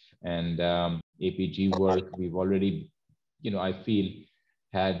FATF and APG work, we've already, I feel,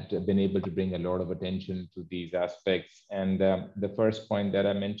 had been able to bring a lot of attention to these aspects. And the first point that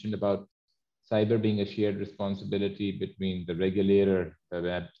I mentioned about cyber being a shared responsibility between the regulator,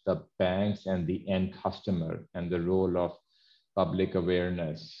 the banks, and the end customer, and the role of public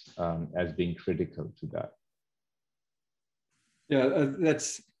awareness as being critical to that.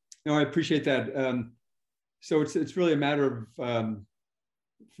 Yeah, I appreciate that. So it's really a matter of,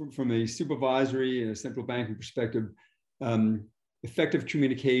 from a supervisory and a central banking perspective, effective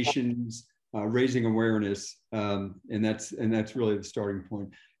communications, raising awareness, and that's really the starting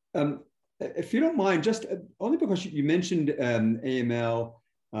point. If you don't mind, just only because you mentioned AML,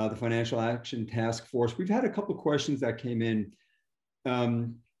 the Financial Action Task Force, we've had a couple of questions that came in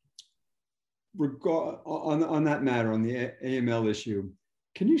on that matter, on the AML issue.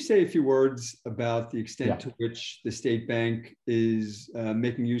 Can you say a few words about the extent to which the state bank is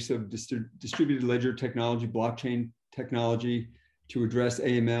making use of distributed ledger technology, blockchain technology, to address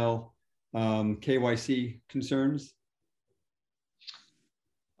AML, KYC concerns?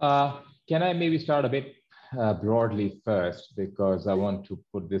 Can I maybe start a bit broadly first, because I want to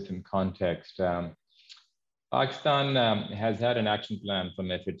put this in context. Pakistan has had an action plan from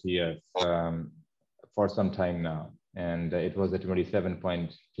FATF for some time now, and it was a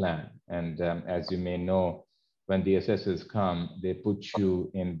 27-point plan. And as you may know, when the assessors come, they put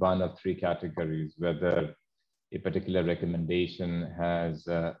you in one of three categories, whether a particular recommendation has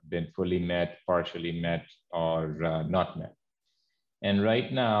been fully met, partially met, or not met. And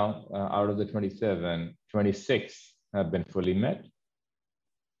right now, out of the 27, 26 have been fully met.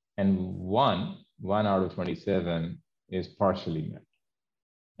 And one out of 27 is partially met.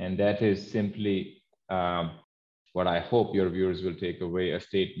 And that is simply what I hope your viewers will take away, a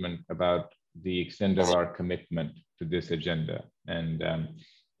statement about the extent of our commitment to this agenda. And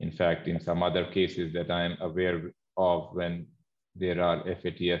in fact, in some other cases that I'm aware of, when there are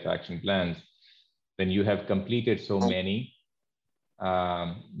FATF action plans, when you have completed so many,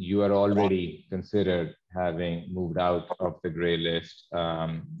 you are already considered having moved out of the gray list.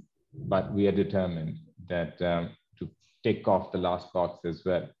 But we are determined that to tick off the last box as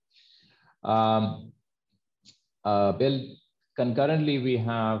well. Bill, concurrently, we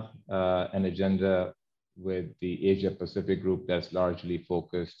have an agenda with the Asia Pacific group that's largely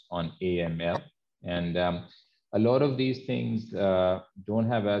focused on AML. And a lot of these things don't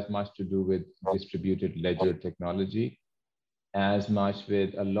have as much to do with distributed ledger technology, as much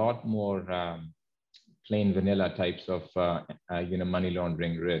with a lot more plain vanilla types of money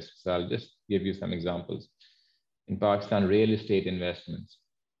laundering risks. So I'll just give you some examples. In Pakistan, real estate investments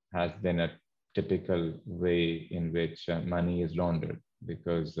has been a typical way in which money is laundered,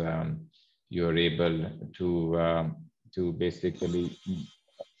 because you're able to basically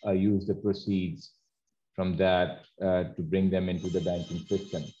use the proceeds from that to bring them into the banking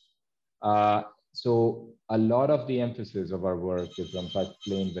system. So a lot of the emphasis of our work is on such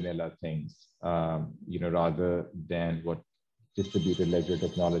plain vanilla things, rather than what distributed ledger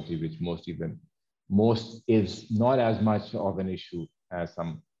technology, which most is not as much of an issue as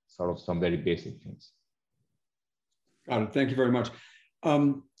some very basic things. Got it. Thank you very much.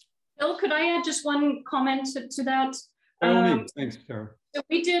 Bill, could I add just one comment to that? By all means, thanks, Sarah. So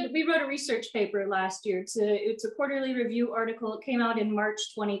we wrote a research paper last year. It's a quarterly review article. It came out in March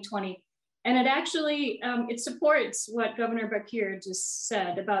 2020. And it actually, it supports what Governor Bakir just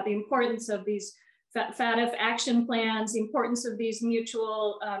said about the importance of these FATF action plans, the importance of these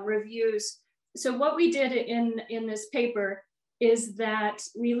mutual reviews. So what we did in this paper is that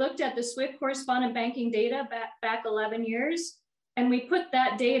we looked at the SWIFT correspondent banking data back 11 years, and we put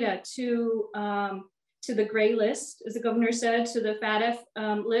that data to the gray list, as the governor said, to the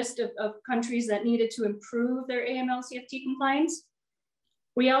FATF list of countries that needed to improve their AML CFT compliance.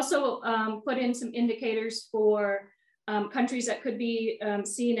 We also put in some indicators for countries that could be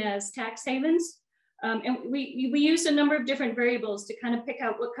seen as tax havens. And we used a number of different variables to kind of pick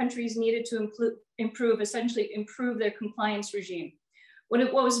out what countries needed to essentially improve their compliance regime.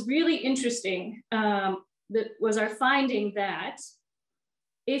 What was really interesting was our finding that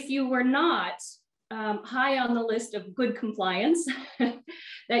if you were not high on the list of good compliance,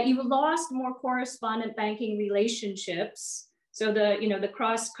 that you lost more correspondent banking relationships, so the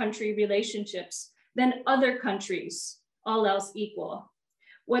cross-country relationships, than other countries, all else equal.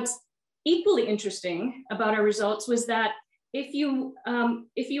 What's equally interesting about our results was that if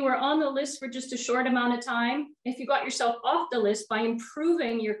you were on the list for just a short amount of time, if you got yourself off the list by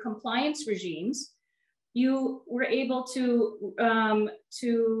improving your compliance regimes, you were able to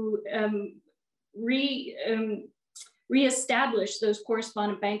reestablish those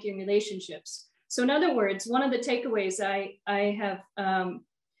correspondent banking relationships. So in other words, one of the takeaways I have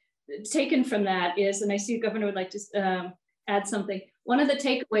taken from that is, and I see the governor would like to add something. One of the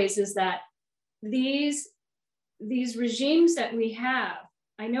takeaways is that these regimes that we have,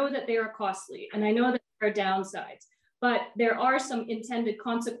 I know that they are costly and I know that there are downsides, but there are some intended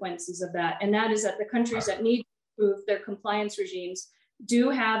consequences of that. And that is that the countries that need to improve their compliance regimes do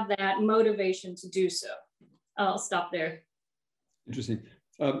have that motivation to do so. I'll stop there. Interesting.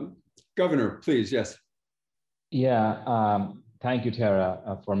 Governor, please, yes. Yeah, thank you,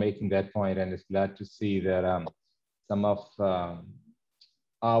 Tara, for making that point. And it's glad to see that some of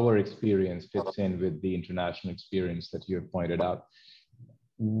our experience fits in with the international experience that you have pointed out.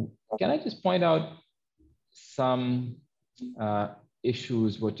 Can I just point out some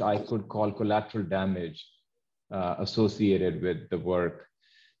issues which I could call collateral damage associated with the work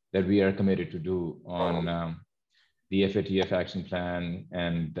that we are committed to do on the FATF action plan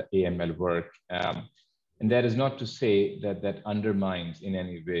and the AML work. And that is not to say that that undermines in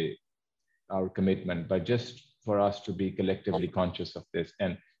any way our commitment, but just for us to be collectively conscious of this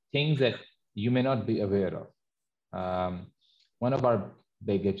and things that you may not be aware of. One of our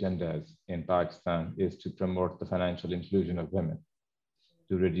big agendas in Pakistan is to promote the financial inclusion of women,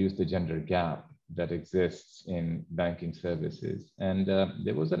 to reduce the gender gap that exists in banking services. And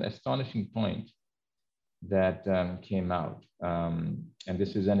there was an astonishing point that came out. And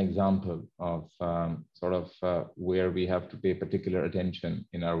this is an example of where we have to pay particular attention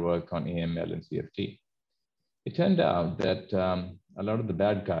in our work on AML and CFT. It turned out that a lot of the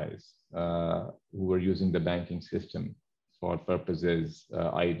bad guys who were using the banking system for purposes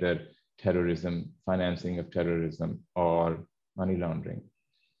either terrorism, financing of terrorism, or money laundering,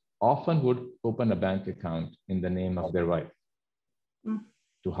 often would open a bank account in the name of their wife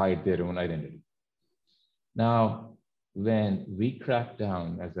to hide their own identity. Now, when we crack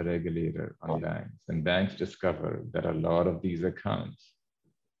down as a regulator on banks, and banks discover that a lot of these accounts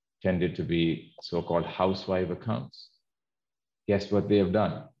tended to be so-called housewife accounts, guess what they have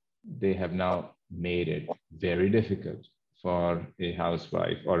done? They have now made it very difficult for a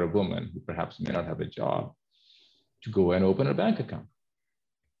housewife or a woman who perhaps may not have a job to go and open a bank account.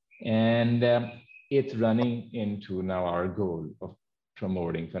 And it's running into now our goal of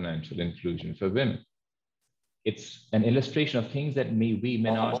promoting financial inclusion for women. It's an illustration of things that we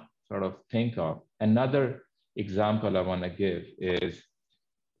may not sort of think of. Another example I want to give is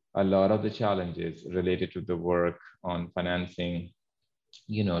a lot of the challenges related to the work on financing,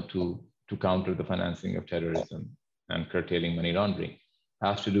 to counter the financing of terrorism and curtailing money laundering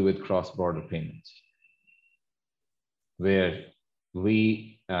has to do with cross-border payments, where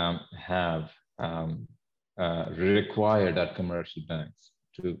we have required our commercial banks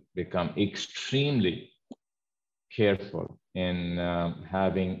to become extremely careful in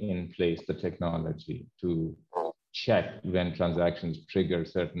having in place the technology to check when transactions trigger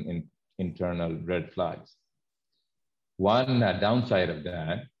certain internal red flags. One downside of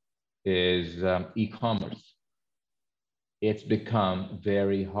that is e-commerce. It's become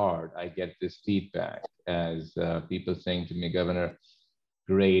very hard. I get this feedback as people saying to me, Governor,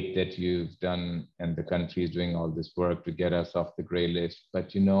 great that you've done and the country is doing all this work to get us off the gray list,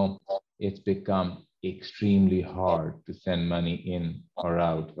 but it's become extremely hard to send money in or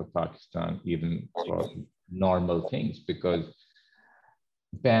out of Pakistan, even for normal things, because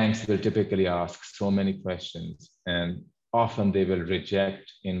banks will typically ask so many questions and often they will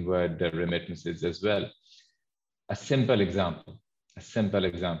reject inward remittances as well. A simple example.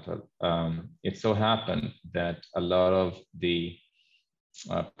 It so happened that a lot of the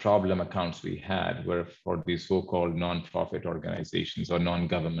problem accounts we had were for these so-called non-profit organizations or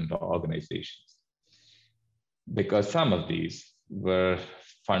non-government organizations, because some of these were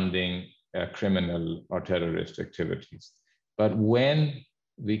funding criminal or terrorist activities. But when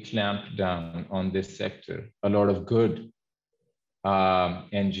we clamped down on this sector, a lot of good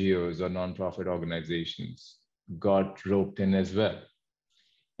NGOs or non-profit organizations got roped in as well.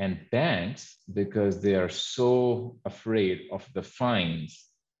 And banks, because they are so afraid of the fines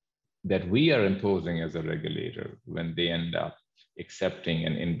that we are imposing as a regulator when they end up accepting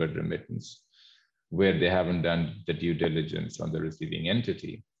an inward remittance, where they haven't done the due diligence on the receiving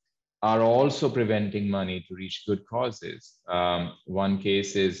entity, are also preventing money to reach good causes. One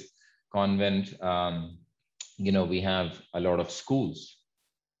case is convent. We have a lot of schools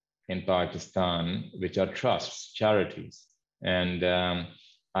in Pakistan, which are trusts, charities, And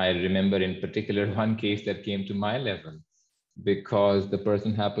I remember in particular one case that came to my level because the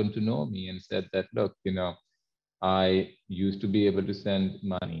person happened to know me and said that, look, I used to be able to send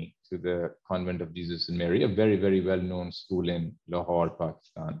money to the Convent of Jesus and Mary, a very, very well-known school in Lahore,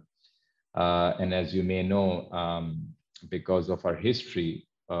 Pakistan. And as you may know, because of our history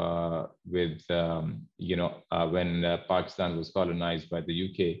with, when Pakistan was colonized by the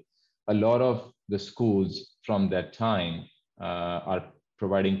UK, a lot of the schools from that time are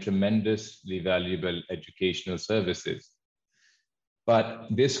providing tremendously valuable educational services. But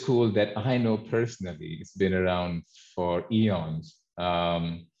this school that I know personally, it's been around for eons,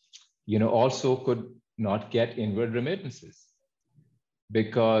 also could not get inward remittances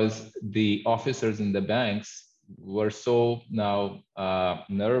because the officers in the banks were so now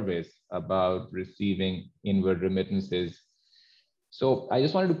nervous about receiving inward remittances. So I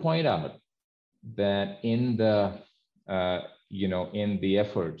just wanted to point out that in the in the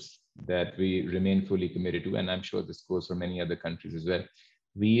efforts that we remain fully committed to, and I'm sure this goes for many other countries as well,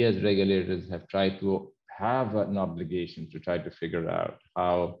 we as regulators have tried to have an obligation to try to figure out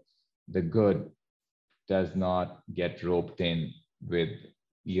how the good does not get roped in with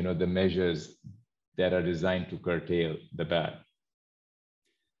the measures that are designed to curtail the bad.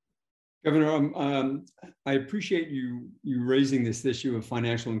 Governor, I appreciate you raising this issue of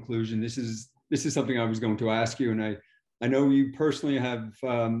financial inclusion. This is something I was going to ask you, and I know you personally have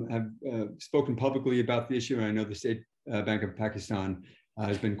spoken publicly about the issue, and I know the State Bank of Pakistan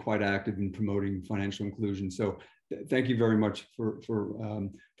has been quite active in promoting financial inclusion. So thank you very much for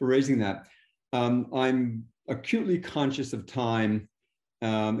raising that. I'm acutely conscious of time,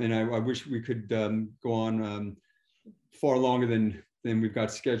 and I wish we could go on far longer than we've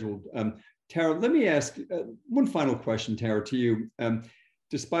got scheduled. Tara, let me ask one final question, Tara, to you.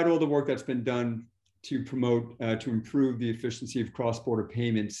 Despite all the work that's been done to promote, to improve the efficiency of cross-border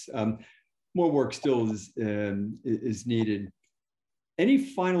payments, more work still is needed. Any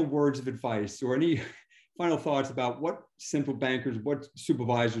final words of advice or any final thoughts about what central bankers, what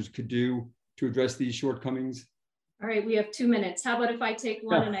supervisors could do to address these shortcomings? All right, we have 2 minutes. How about if I take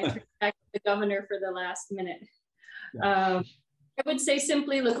one and I turn back to the governor for the last minute? Yeah. I would say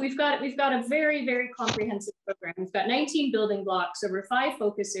simply, look, we've got a very, very comprehensive program. We've got 19 building blocks over 5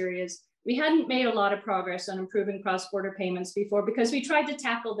 focus areas. We hadn't made a lot of progress on improving cross-border payments before because we tried to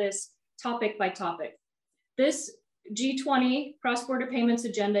tackle this topic by topic. This G20 cross-border payments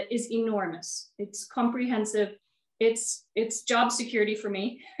agenda is enormous. It's comprehensive. It's job security for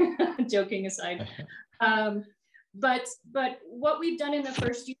me, joking aside. But what we've done in the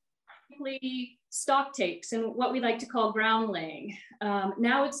first year, stock takes and what we like to call ground laying.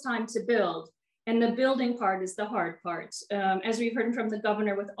 Now it's time to build. And the building part is the hard part. As we've heard from the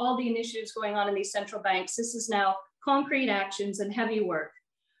governor, with all the initiatives going on in these central banks, this is now concrete actions and heavy work,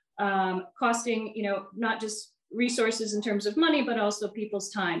 costing, not just resources in terms of money, but also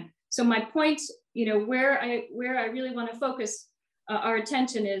people's time. So my point, where I really want to focus our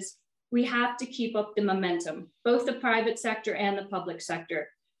attention is we have to keep up the momentum, both the private sector and the public sector.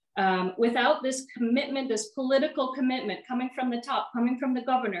 Without this commitment, this political commitment coming from the top, coming from the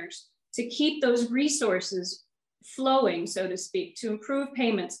governors, to keep those resources flowing, so to speak, to improve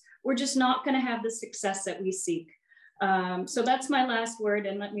payments, we're just not going to have the success that we seek. So that's my last word,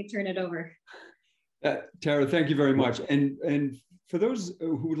 and let me turn it over. Tara, thank you very much. And for those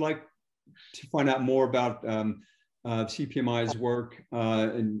who would like to find out more about CPMI's work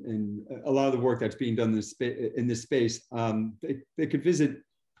and a lot of the work that's being done in this space, they could visit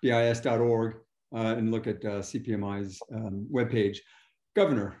bis.org and look at CPMI's webpage.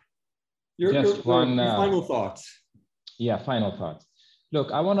 Governor, your final thoughts. Yeah, final thoughts.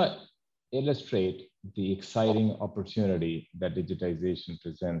 Look, I want to illustrate the exciting opportunity that digitization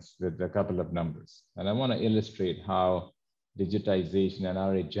presents with a couple of numbers. And I want to illustrate how digitization and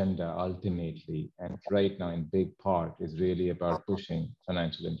our agenda ultimately, and right now in big part, is really about pushing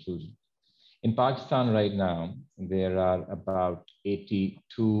financial inclusion. In Pakistan right now, there are about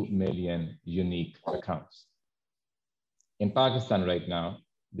 82 million unique accounts. In Pakistan right now,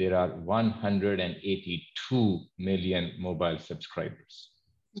 there are 182 million mobile subscribers.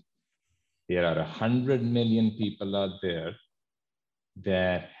 There are 100 million people out there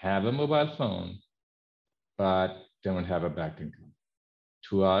that have a mobile phone, but don't have a bank account.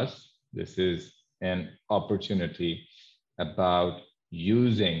 To us, this is an opportunity about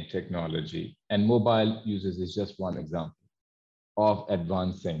using technology, and mobile users is just one example of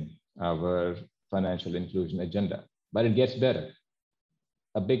advancing our financial inclusion agenda, but it gets better.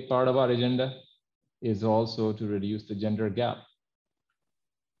 A big part of our agenda is also to reduce the gender gap.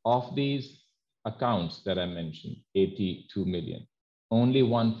 Of these accounts that I mentioned, 82 million, only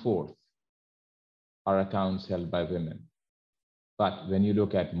 1/4 are accounts held by women. But when you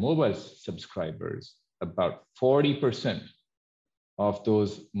look at mobile subscribers, about 40% of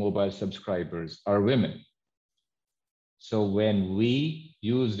those mobile subscribers are women. So when we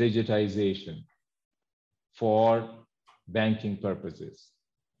use digitization for banking purposes,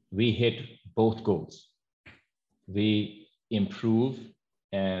 we hit both goals. We improve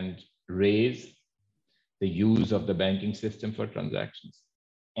and raise the use of the banking system for transactions,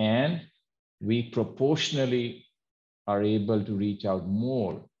 and we proportionally are able to reach out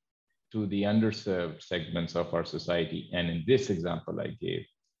more to the underserved segments of our society. And in this example I gave,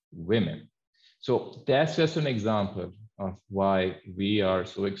 women. So that's just an example of why we are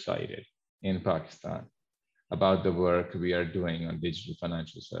so excited in Pakistan about the work we are doing on digital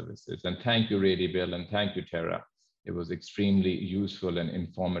financial services. And thank you, really, Bill, and thank you, Tara. It was extremely useful and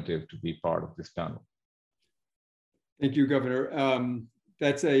informative to be part of this panel. Thank you, Governor.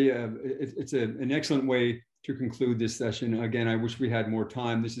 That's an excellent way to conclude this session. Again, I wish we had more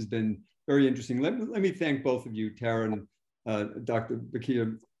time. This has been very interesting. Let me thank both of you, Tara and Dr.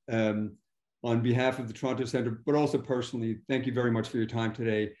 Bhatia, on behalf of the Toronto Centre, but also personally, thank you very much for your time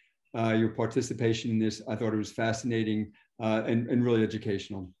today. Your participation in this, I thought it was fascinating and really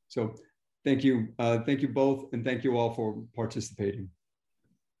educational. So thank you both, and thank you all for participating.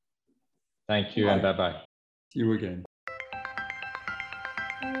 Thank you, and bye-bye. See you again.